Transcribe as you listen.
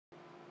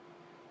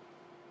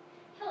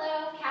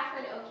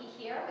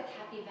here with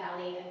Happy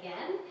Valley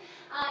again.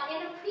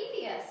 In a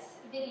previous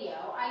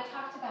video, I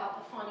talked about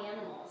the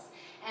Phonanimals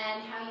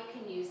and how you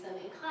can use them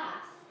in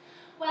class.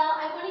 Well,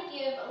 I want to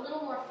give a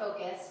little more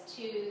focus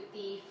to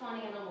the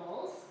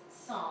Phonics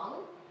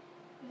Song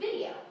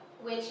video,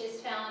 which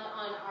is found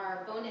on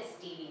our bonus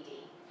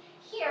DVD.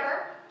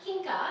 Here,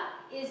 Kinka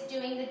is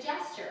doing the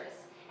gestures,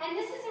 and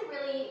this is a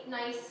really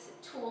nice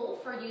tool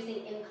for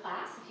using in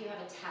class if you have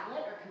a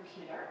tablet or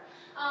computer,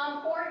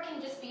 or it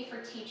can just be for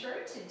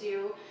teacher to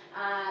do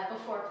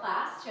before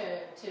class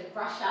to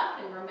brush up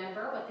and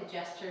remember what the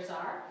gestures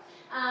are.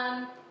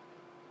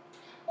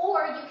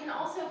 Or you can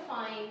also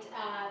find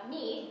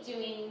me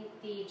doing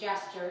the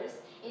gestures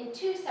in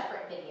 2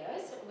 separate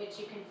videos, which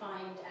you can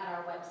find at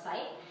our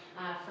website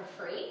for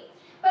free.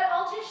 But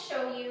I'll just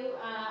show you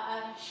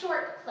a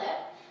short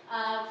clip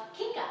of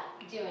Kinka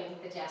doing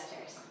the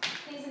gestures.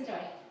 Please enjoy.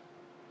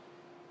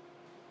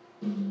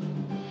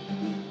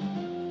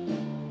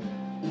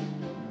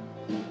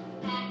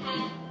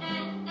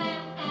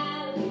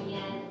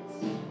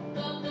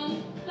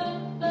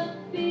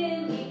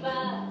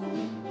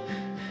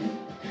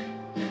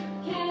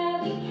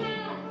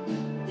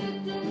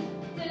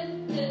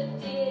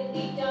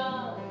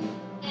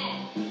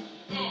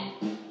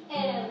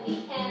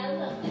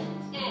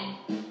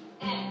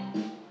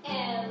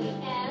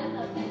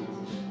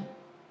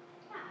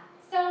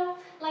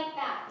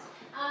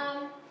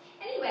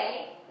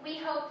 We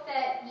hope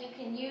that you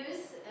can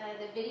use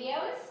the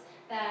videos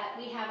that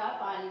we have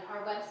up on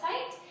our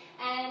website,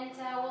 and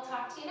we'll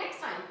talk to you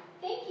next time.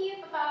 Thank you.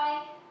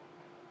 Bye-bye.